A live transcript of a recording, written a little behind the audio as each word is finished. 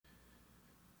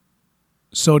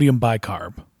Sodium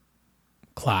bicarb.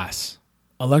 Class: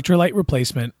 Electrolyte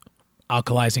replacement,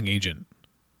 alkalizing agent.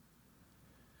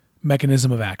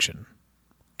 Mechanism of action: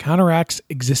 counteracts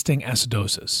existing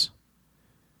acidosis.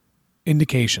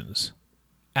 Indications: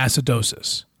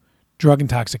 acidosis, drug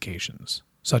intoxications,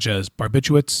 such as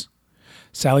barbiturates,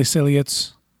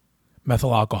 salicylates,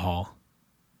 methyl alcohol.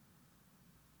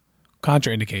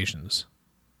 Contraindications: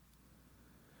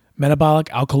 metabolic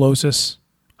alkalosis,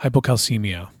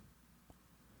 hypocalcemia.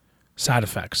 Side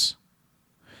effects: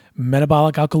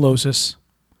 metabolic alkalosis,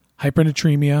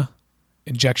 hypernatremia,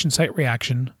 injection site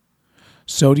reaction,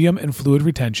 sodium and fluid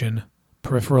retention,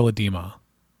 peripheral edema.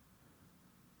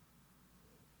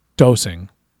 Dosing: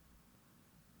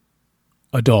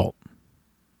 adult,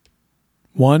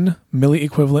 1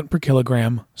 milliequivalent per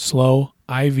kilogram, slow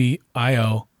IV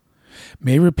IO,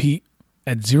 may repeat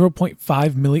at 0.5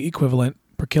 milliequivalent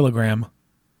per kilogram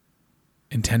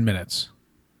in 10 minutes.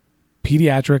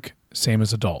 Pediatric, same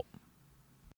as adult.